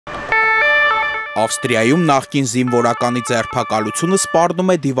Ավստրիայում նախկին զինվորականի ձերբակալությունը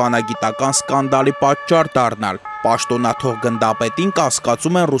սպառնում է դիվանագիտական սկանդալի պատճառ դառնալ։ Պաշտոնաթող գնդապետին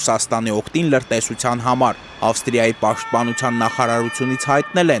կասկածում են Ռուսաստանի օգտին լրտեսության համար։ Ավստրիայի պաշտպանության նախարարությունից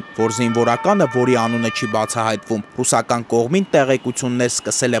հայտնել են, որ զինվորականը, որի անունը չի բացահայտվում, ռուսական կողմին տեղեկություններ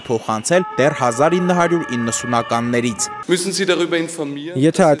սկսել է փոխանցել դեռ 1990-ականներից։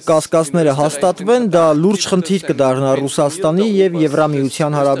 Եթե այդ կասկածները հաստատվեն, դա լուրջ խնդիր կդառնա Ռուսաստանի և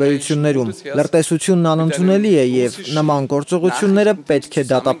Եվրամիության հարաբերություններում։ Լրտեսությունն անընդունելի է և նման գործողությունները պետք է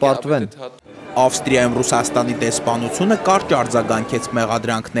դատապարտվեն։ Ավստրիայում Ռուսաստանի դեսպանությունը կարճ արձագանքեց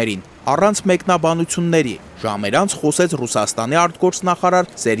մեղադրանքներին, առանց մեկնաբանությունների։ Ժամեր անց խոսեց Ռուսաստանի արտգործնախարար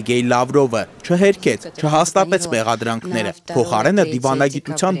Սերգեյ Լավրովը, չհերքեց, չհաստատեց մեղադրանքները, փոխարենը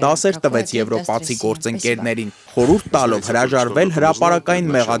դիվանագիտության դասեր տվեց եվրոպացի գործընկերներին, խորհուրդ տալով հրաժարվել հրապարակային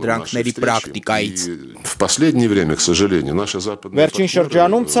մեղադրանքների պրակտիկայից։ Վերջին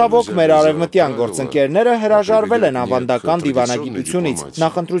շրջանում ցավոք մեր արևմտյան գործընկերները հրաժարվել են ավանդական դիվանագիտությունից,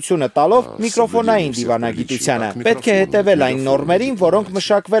 նախընտրությունը տալով միկրոֆոնային դիվանագիտությանը։ Պետք է հետևել այն նորմերին, որոնք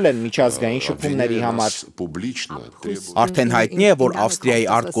մշակվել են միջազգային շփումների համար։ Արդեն հայտնի է, որ Ավստրիայի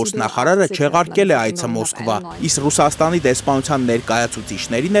արտգործնախարարը չեղարկել է այցը Մոսկվա, իսկ Ռուսաստանի դեսպանության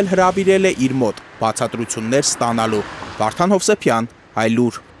ներկայացուցիչներին էլ հրավիրել է իր մոտ բացատրություններ ստանալու։ Վարդան Հովսեփյան,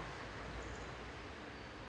 Այլուր։